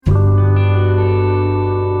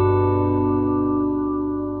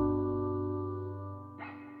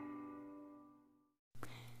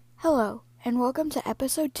and welcome to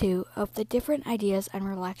episode 2 of the different ideas on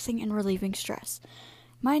relaxing and relieving stress.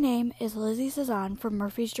 My name is Lizzie Cezanne from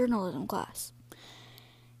Murphy's journalism class.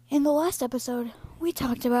 In the last episode, we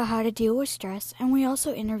talked about how to deal with stress, and we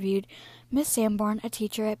also interviewed Miss Sanborn, a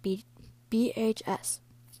teacher at BHS.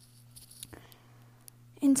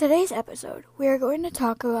 In today's episode, we are going to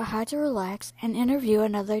talk about how to relax and interview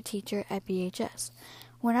another teacher at BHS.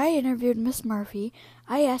 When I interviewed Miss Murphy,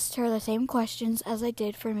 I asked her the same questions as I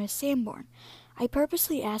did for Miss Sanborn. I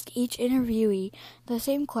purposely asked each interviewee the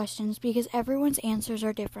same questions because everyone's answers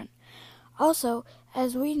are different. Also,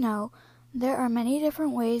 as we know, there are many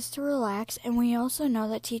different ways to relax, and we also know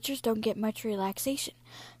that teachers don't get much relaxation.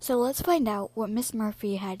 So let's find out what Miss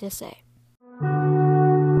Murphy had to say.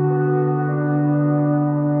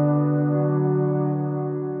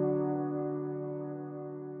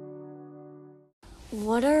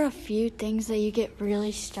 What are a few things that you get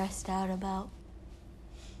really stressed out about?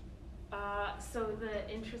 So the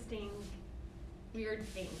interesting, weird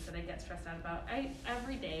things that I get stressed out about,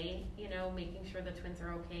 every day, making sure the twins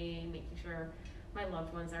are okay, making sure my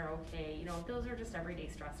loved ones are okay, those are just everyday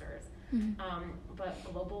stressors. Mm-hmm. But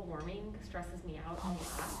global warming stresses me out a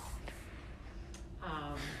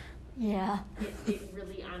lot. Yeah. It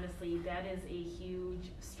really, honestly, that is a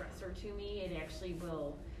huge stressor to me. It actually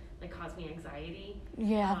will cause me anxiety.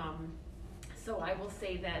 Yeah. So I will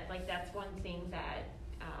say that that's one thing that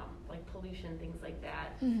pollution, things like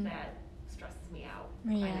that, mm-hmm. that stresses me out.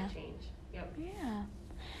 Yeah. Climate change. Yep.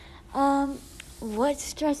 Yeah. What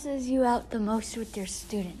stresses you out the most with your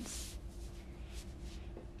students?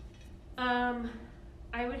 I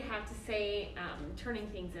would have to say turning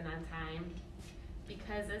things in on time,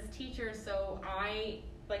 because as teachers, so I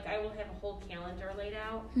will have a whole calendar laid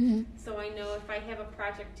out. Mm-hmm. So I know if I have a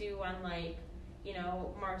project due on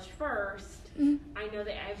March 1st, mm-hmm. I know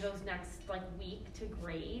that I have those next week to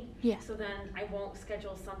grade. Yeah. So then I won't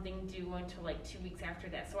schedule something due until 2 weeks after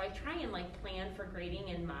that. So I try and plan for grading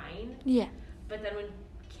in mind. Yeah. But then when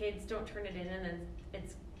kids don't turn it in and then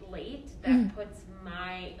it's late, that mm-hmm. puts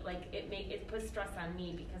my it puts stress on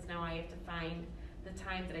me, because now I have to find the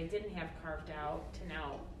time that I didn't have carved out to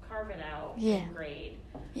now carve it out and grade.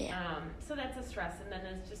 Yeah. So that's a stress, and then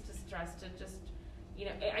it's just a stress to just,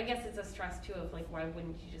 I guess it's a stress too of why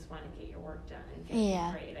wouldn't you just want to get your work done and get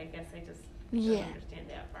it grade? I guess I just don't understand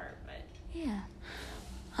that part, but yeah.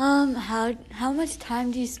 How much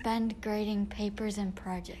time do you spend grading papers and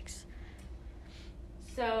projects?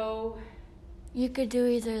 So you could do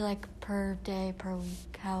either per day, per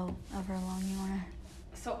week, however long you want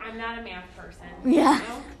to. So I'm not a math person. Yeah.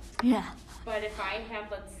 Yeah. But if I have,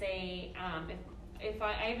 let's say, if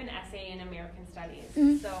I have an essay in American Studies,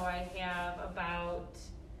 mm-hmm. so I have about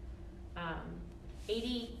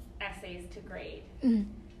 80 essays to grade. Mm-hmm.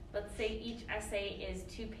 Let's say each essay is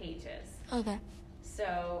 2 pages. Okay.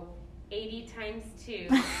 So 80 times 2,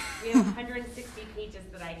 we have 160 pages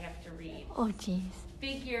that I have to read. Oh, jeez.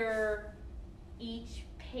 Figure each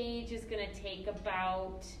page is going to take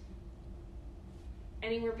about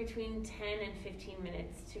anywhere between 10 and 15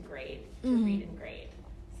 minutes to grade, to mm-hmm. read and grade.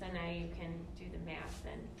 So now you can do the math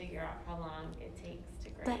and figure out how long it takes to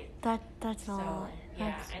grade. That's a lot.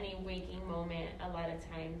 Yeah, any waking moment, a lot of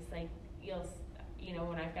times, you'll,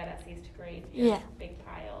 when I've got essays to grade, big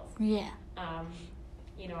piles. Yeah.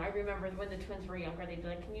 I remember when the twins were younger, they'd be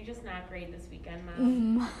like, "Can you just not grade this weekend, Mom?"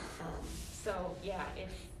 Mm-hmm. So yeah,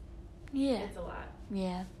 it's a lot.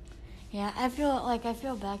 Yeah. Yeah, I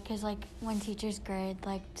feel bad because when teachers grade,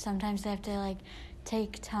 sometimes they have to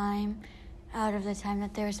take time out of the time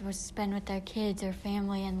that they're supposed to spend with their kids or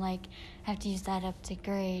family and have to use that up to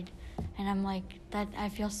grade, and I'm that I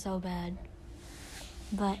feel so bad.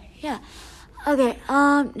 But yeah. Okay,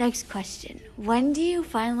 next question. When do you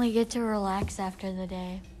finally get to relax after the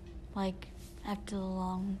day? After the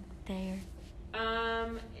long day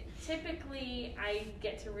or? Typically I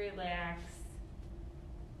get to relax.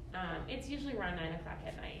 It's usually around 9 o'clock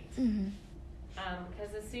at night. Mm-hmm.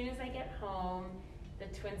 Because as soon as I get home, the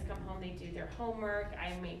twins come home, they do their homework,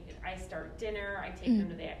 I start dinner, I take mm-hmm. them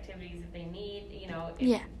to the activities that they need,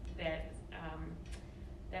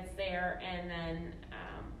 that's there, and then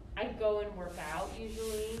I go and work out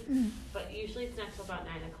usually, mm-hmm. but usually it's not till about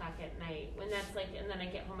 9 o'clock at night, when that's and then I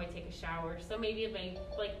get home, I take a shower, so maybe by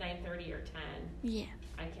 9:30 or 10, yeah,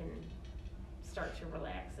 I can start to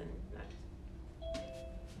relax and not,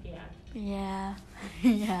 yeah.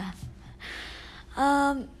 Yeah.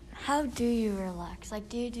 How do you relax?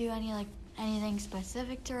 Do you do anything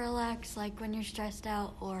specific to relax, when you're stressed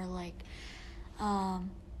out, or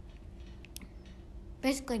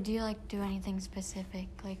basically, do you do anything specific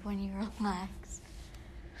when you relax?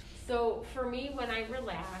 So for me, when I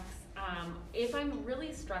relax, If I'm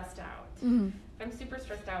really stressed out, Mm-hmm. if I'm super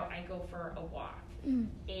stressed out, I go for a walk. Mm.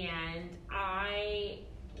 And I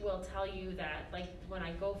will tell you that, like, when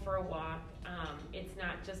I go for a walk, it's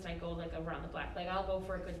not just I go, like, around the block. Like, I'll go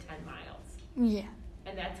for a good 10 miles. Yeah.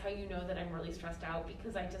 And that's how you know that I'm really stressed out,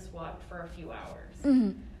 because I just walked for a few hours.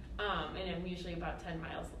 Mm-hmm. And I'm usually about 10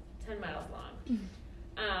 miles long.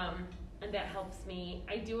 Mm-hmm. And that helps me.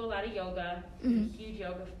 I do a lot of yoga. Mm-hmm. I'm a huge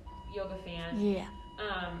yoga fan. Yeah.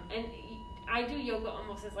 And I do yoga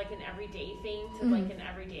almost as like an everyday thing, to Mm-hmm. like an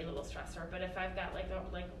everyday little stressor. But if I've got like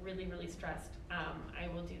really, really stressed, I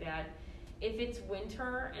will do that. If it's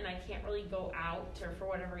winter and I can't really go out, or for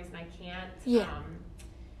whatever reason I can't, Yeah.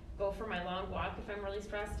 go for my long walk. If I'm really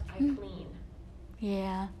stressed, I Mm-hmm. clean.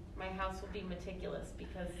 Yeah. My house will be meticulous,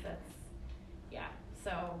 because that's, yeah.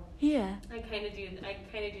 So Yeah. I kind of do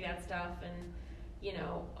that stuff, and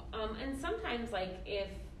and sometimes, like, if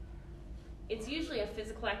it's usually a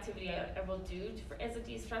physical activity I will do as a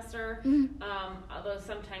de-stressor. Mm-hmm. Although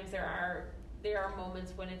sometimes there are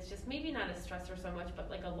moments when it's just maybe not a stressor so much, but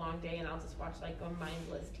like a long day, and I'll just watch like a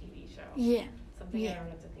mindless TV show. Yeah. Something Yeah. I don't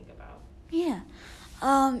have to think about. Yeah.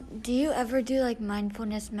 Do you ever do like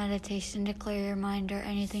mindfulness meditation to clear your mind or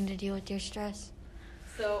anything to deal with your stress?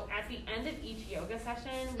 So at the end of each yoga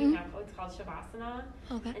session, we Mhm. have what's called Shavasana.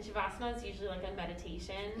 Okay. And Shavasana is usually like a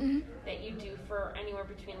meditation Mhm. that you do for anywhere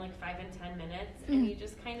between like 5 and 10 minutes. Mhm. And you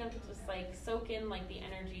just kind of just like soak in like the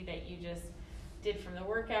energy that you just did from the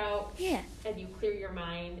workout. Yeah. And you clear your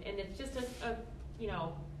mind. And it's just a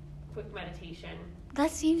quick meditation.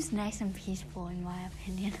 That seems nice and peaceful in my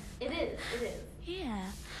opinion. It is.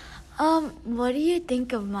 Yeah. What do you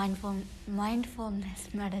think of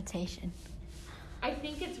mindfulness meditation? I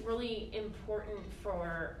think it's really important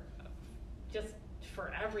for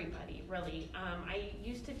everybody, really. I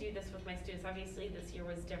used to do this with my students. Obviously, this year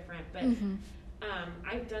was different, but Mm-hmm.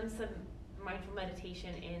 I've done some mindful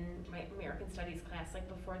meditation in my American Studies class, like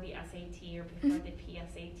before the SAT or before the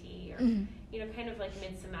PSAT, or Mm-hmm. kind of like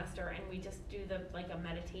mid-semester, and we just do a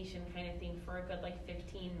meditation kind of thing for a good like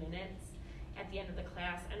 15 minutes at the end of the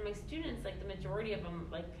class. And my students, like the majority of them,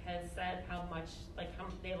 like has said how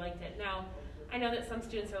they liked it. Now, I know that some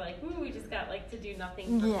students are like, ooh, we just got like to do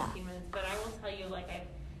nothing for Yeah. 15 minutes, but I will tell you, like,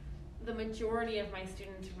 the majority of my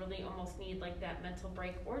students really almost need like that mental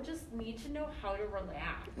break, or just need to know how to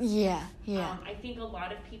relax. Yeah. I think a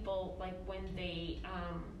lot of people, like, when they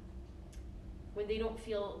don't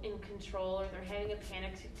feel in control, or they're having a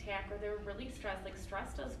panic attack, or they're really stressed, like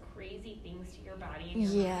stress does crazy things to your body and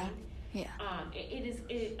your mind. Yeah.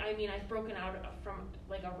 I mean, I've broken out from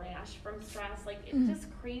like a rash from stress. Like, it's Mhm. just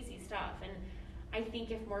crazy stuff. And I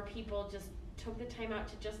think if more people just took the time out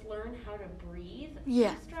to just learn how to breathe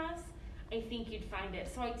Yeah. through stress, I think you'd find it.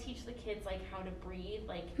 So I teach the kids like how to breathe.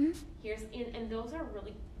 Like, and those are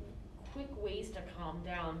really quick ways to calm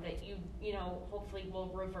down that you hopefully will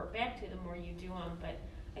revert back to the more you do them. But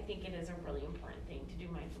I think it is a really important thing to do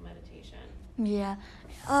mindful meditation. Yeah.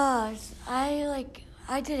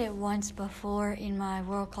 I did it once before in my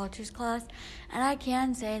world cultures class, and I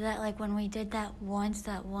can say that like when we did that once,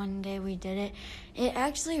 that one day we did it, it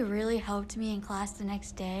actually really helped me in class the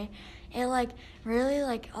next day. It like really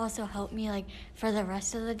like also helped me like for the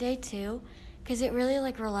rest of the day too, because it really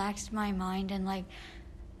like relaxed my mind and like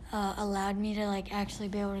allowed me to like actually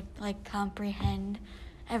be able to like comprehend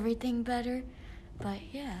everything better. But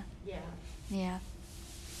yeah.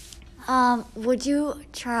 Would you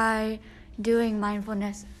try doing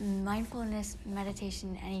mindfulness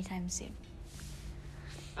meditation anytime soon?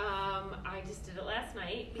 I just did it last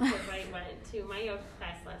night because I went to my yoga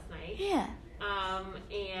class last night. Yeah.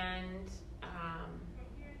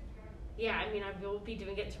 I mean, I will be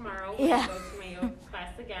doing it tomorrow. Yeah. I go to my yoga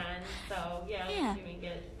class again. So I'll be doing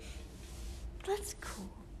it. That's cool.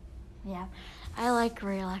 Yeah, I like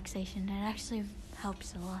relaxation. It actually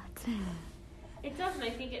helps a lot. It does, and I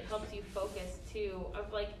think it helps you focus too.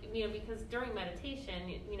 Of like, because during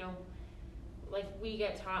meditation, like we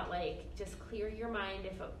get taught like just clear your mind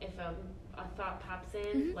if a thought pops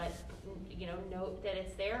in, note that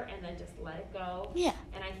it's there, and then just let it go. Yeah.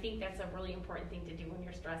 And I think that's a really important thing to do when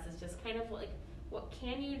you're stressed, is just kind of like, what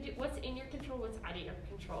can you do? What's in your control? What's out of your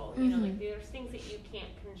control? Like there's things that you can't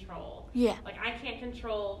control. Yeah. Like I can't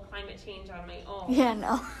control climate change on my own. Yeah,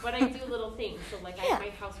 no. But I do little things. So like my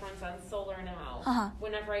house runs on solar now. Uh-huh.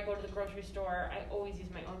 Whenever I go to the grocery store, I always use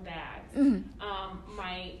my own bags. Mm-hmm.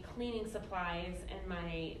 My cleaning supplies and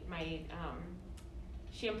my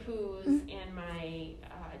shampoos and my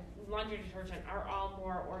laundry detergent are all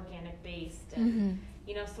more organic based. And,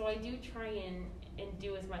 so I do try and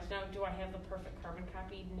do as much. Now, do I have the perfect carbon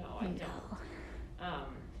copy? No, I don't.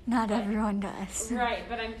 Not everyone does. Right,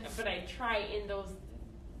 but I try in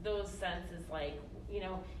those senses, like,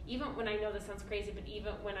 even when I know this sounds crazy, but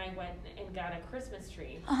even when I went and got a Christmas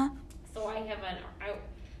tree. So I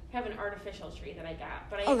have an artificial tree that I got,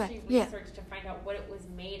 but I actually researched to find out what it was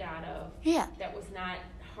made out of. Yeah. That was not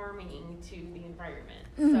harming to the environment.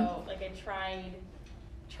 Mm-hmm. So like I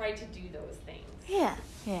tried to do those things. Yeah.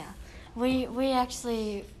 We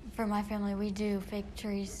actually, for my family, we do fake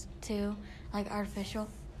trees too, like artificial.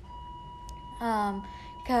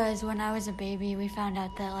 Because when I was a baby, we found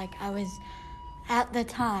out that like I was, at the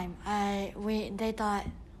time, we thought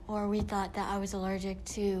that I was allergic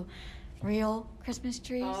to real Christmas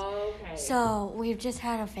trees. Oh, okay. So we've just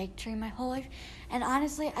had a fake tree my whole life. And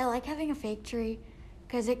honestly, I like having a fake tree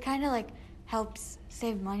because it kind of like helps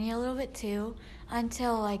save money a little bit too,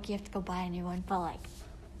 until like you have to go buy a new one. But like,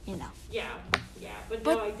 Yeah. But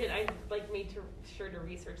no, I made sure to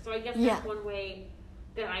research. So I guess that's one way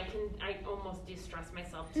that I almost de-stress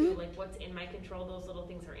myself too. Mm-hmm. Like what's in my control, those little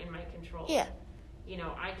things are in my control. Yeah.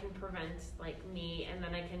 I can prevent like me, and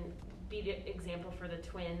then I can be the example for the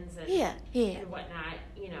twins and and whatnot.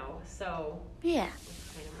 So yeah.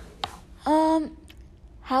 That's kind of what I do.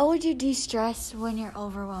 How would you de-stress when you're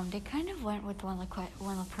overwhelmed? It kind of went with one of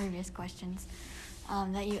the previous questions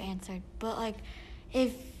that you answered. But like,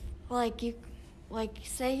 if like you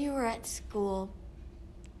say you were at school,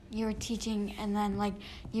 you were teaching, and then like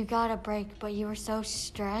you got a break, but you were so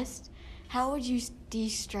stressed, how would you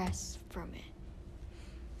de-stress from it?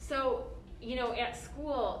 So, at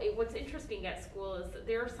school, what's interesting at school is that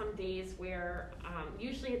there are some days where,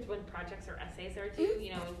 usually it's when projects or essays are due,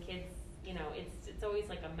 and kids, it's always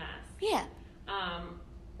like a mess. Yeah.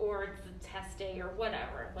 Or it's a test day or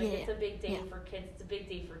whatever. Like it's a big day for kids. It's a big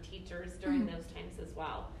day for teachers during those times as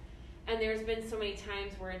well. And there's been so many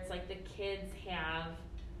times where it's like the kids have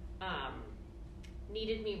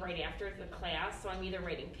needed me right after the class, so I'm either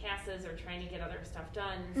writing passes or trying to get other stuff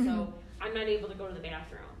done. Mm-hmm. So I'm not able to go to the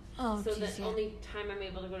bathroom. Oh, so the only time I'm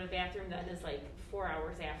able to go to the bathroom then is like 4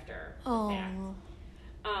 hours after the fact.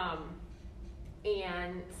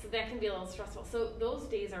 And so that can be a little stressful. So those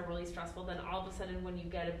days are really stressful. Then all of a sudden when you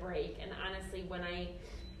get a break, and honestly when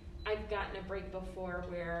I've gotten a break before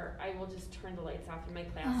where I will just turn the lights off in my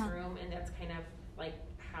classroom, and that's kind of like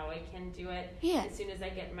how I can do it. Yeah. As soon as I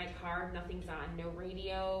get in my car, nothing's on. No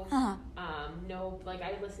radio. No, like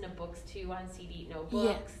I listen to books too on CD. No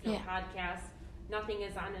books. No podcasts. Nothing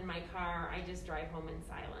is on in my car. I just drive home in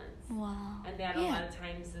silence. Wow. And that a lot of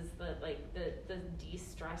times is the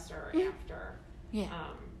de-stressor after. Yeah.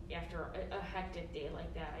 After a hectic day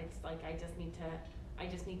like that, it's like I just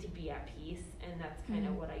need to be at peace, and that's kind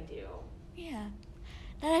of what I do. Yeah.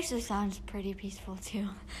 That actually sounds pretty peaceful too.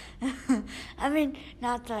 I mean,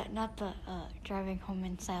 not the driving home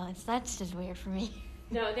in silence. That's just weird for me.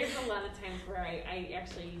 No, there's a lot of times where I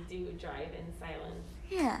actually do drive in silence.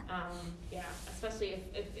 Yeah. Especially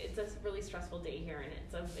if it's a really stressful day here and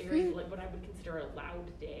it's a very what I would consider a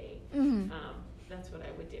loud day. That's what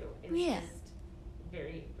I would do. It's just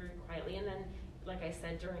very, very quietly. And then, like I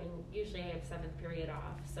said, usually I have 7th period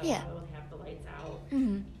off, so I will have the lights out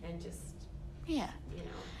and just.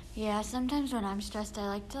 Yeah, sometimes when I'm stressed, I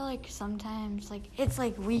like to, sometimes, it's,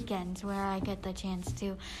 weekends where I get the chance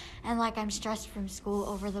to, and, I'm stressed from school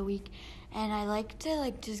over the week, and I like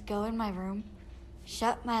to, just go in my room,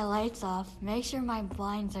 shut my lights off, make sure my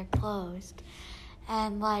blinds are closed,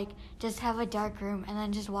 and, just have a dark room, and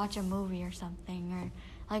then just watch a movie or something,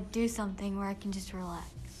 or, do something where I can just relax,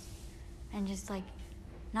 and just,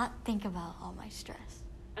 not think about all my stress.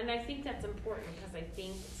 And I think that's important because I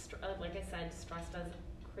think, like I said, stress does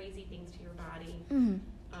crazy things to your body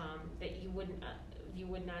that you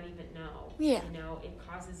would not even know. Yeah. It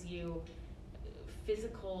causes you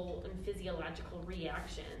physical and physiological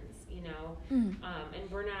reactions. And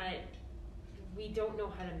we don't know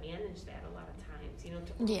how to manage that a lot of times.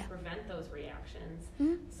 To prevent those reactions.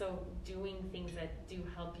 So doing things that do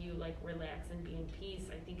help you relax and be in peace,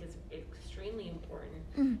 I think is extremely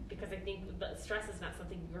important because I think stress is not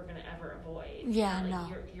something you're going to ever avoid. Yeah, no.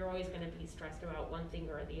 You're always going to be stressed about one thing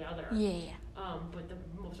or the other. Yeah. But the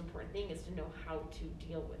most important thing is to know how to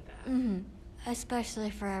deal with that.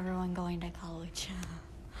 Especially for everyone going to college.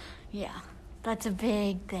 Yeah, that's a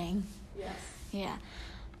big thing. Yes. Yeah.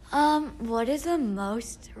 What is the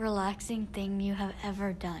most relaxing thing you have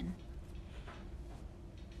ever done?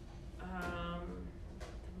 The most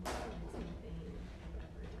relaxing thing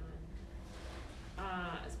I've ever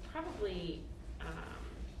done is probably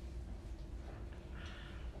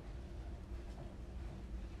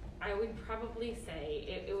I would probably say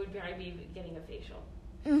it would probably be getting a facial.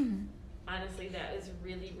 Honestly, that is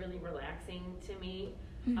really, really relaxing to me.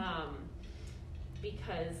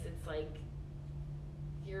 Because it's like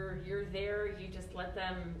you're there, you just let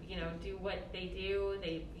them, do what they do.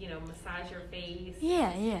 They, massage your face.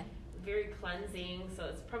 Yeah. Very cleansing, so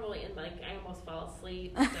it's probably in like I almost fell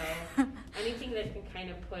asleep. So anything that can kind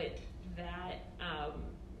of put that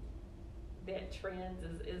that trance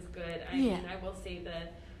is good. I mean, I will say the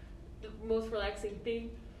most relaxing thing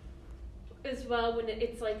as well when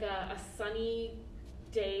it's like a sunny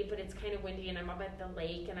day, but it's kind of windy, and I'm up at the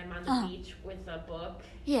lake, and I'm on the beach with a book,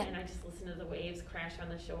 and I just listen to the waves crash on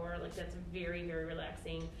the shore. Like, that's very, very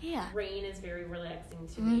relaxing. Rain is very relaxing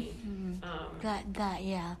to me. I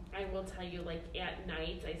will tell you, like, at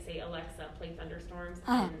night, I say, Alexa, play thunderstorms,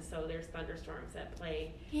 and so there's thunderstorms that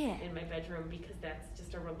play in my bedroom, because that's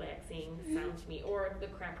just a relaxing sound to me, or the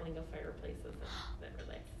crackling of fireplaces that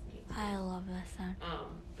relaxes me. I love that sound.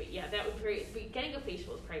 But yeah, that would getting a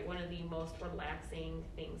facial is probably one of the most relaxing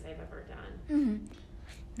things I've ever done.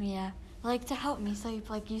 Yeah, like to help me sleep,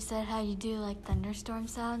 like you said, how you do like thunderstorm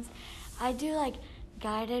sounds. I do like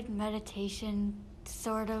guided meditation,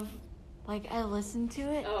 sort of. Like I listen to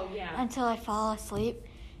it until I fall asleep,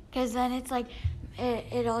 because then it's like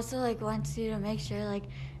it also like wants you to make sure like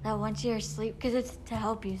that once you're asleep, because it's to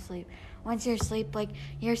help you sleep. Once you're asleep, like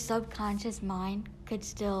your subconscious mind could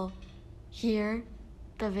still hear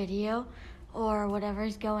the video or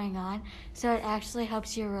whatever's going on, so it actually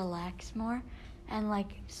helps you relax more and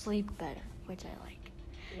like sleep better, which I like.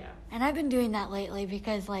 And I've been doing that lately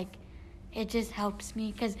because like it just helps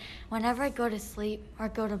me, because whenever I go to sleep or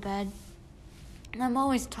go to bed, I'm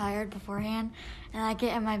always tired beforehand, and I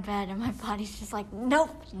get in my bed and my body's just like,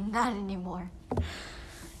 nope, not anymore.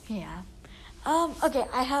 Okay,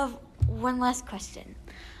 I have one last question.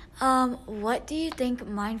 What do you think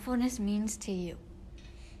mindfulness means to you?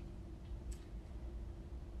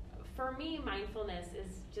 For me, mindfulness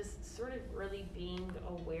is just sort of really being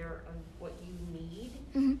aware of what you need,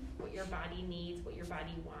 what your body needs, what your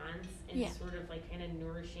body wants, and sort of like kind of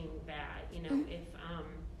nourishing that, if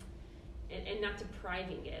and not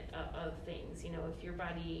depriving it of things. If your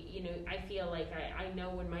body, I feel like I know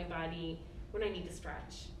when I need to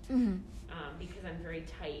stretch, because I'm very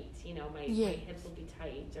tight, my hips will be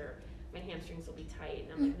tight, or my hamstrings will be tight,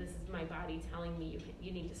 and I'm like, this is my body telling me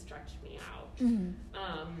you need to stretch me out.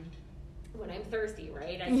 When I'm thirsty,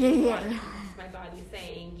 right? I need water. It's my body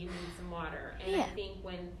saying you need some water. And I think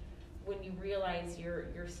when you realize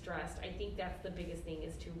you're stressed, I think that's the biggest thing,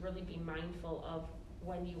 is to really be mindful of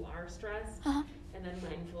when you are stressed, and then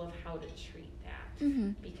mindful of how to treat that.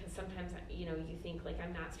 Because sometimes, you think like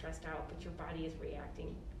I'm not stressed out, but your body is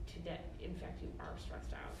reacting to that. In fact, you are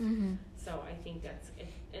stressed out. So I think that's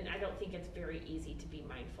it, and I don't think it's very easy to be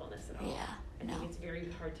mindfulness at all. I think it's very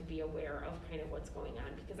hard to be aware of kind of what's going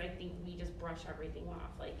on, because I think we just brush everything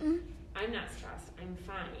off. Like, I'm not stressed, I'm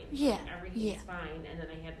fine. Everything's fine. And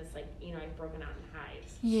then I had this like, I've broken out in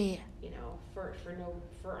hives. I'm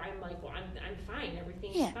like, well, I'm fine.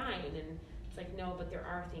 Everything's fine. And it's like, no, but there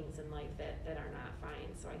are things in life that are not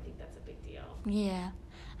fine. So I think that's a big deal. Yeah,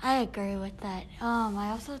 I agree with that.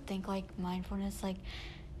 I also think like mindfulness, like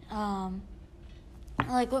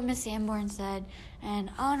what Miss Sanborn said,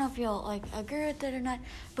 and I don't know if you'll like agree with it or not,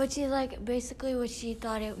 but she like basically what she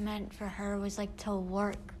thought it meant for her was like to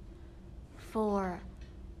work for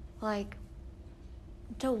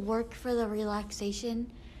the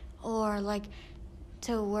relaxation, or like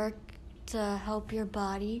to work to help your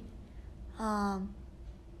body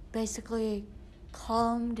basically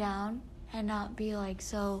calm down and not be like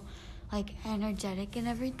so like energetic and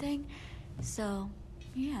everything. So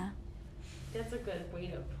that's a good way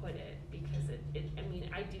to put it, because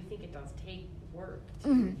I do think it does take work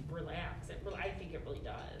to relax. I think it really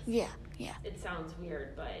does. It sounds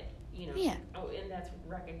weird, but and that's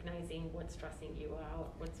recognizing what's stressing you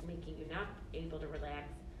out, what's making you not able to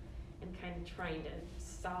relax, and kind of trying to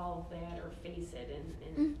solve that or face it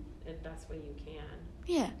in the best way you can.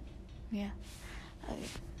 Okay,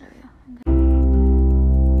 there we go.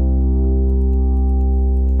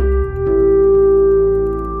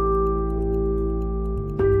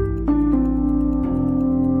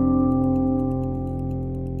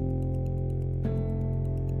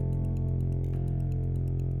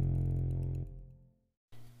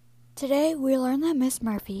 Today, we learned that Miss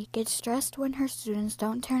Murphy gets stressed when her students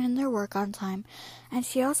don't turn in their work on time, and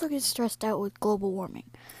she also gets stressed out with global warming.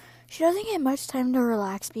 She doesn't get much time to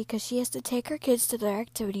relax because she has to take her kids to their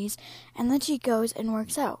activities, and then she goes and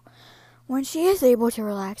works out. When she is able to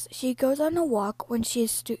relax, she goes on a walk when she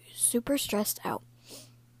is super stressed out.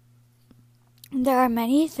 There are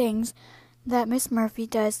many things that Miss Murphy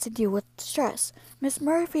does to deal with stress. Miss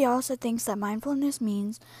Murphy also thinks that mindfulness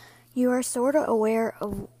means You are sort of aware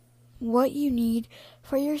of what you need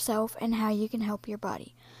for yourself and how you can help your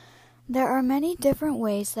body. There are many different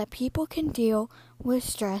ways that people can deal with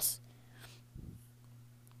stress.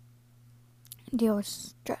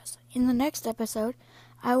 In the next episode,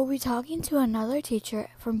 I will be talking to another teacher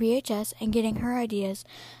from BHS and getting her ideas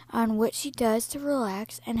on what she does to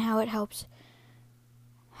relax and how it helps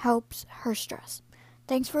her stress.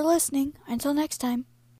 Thanks for listening. Until next time.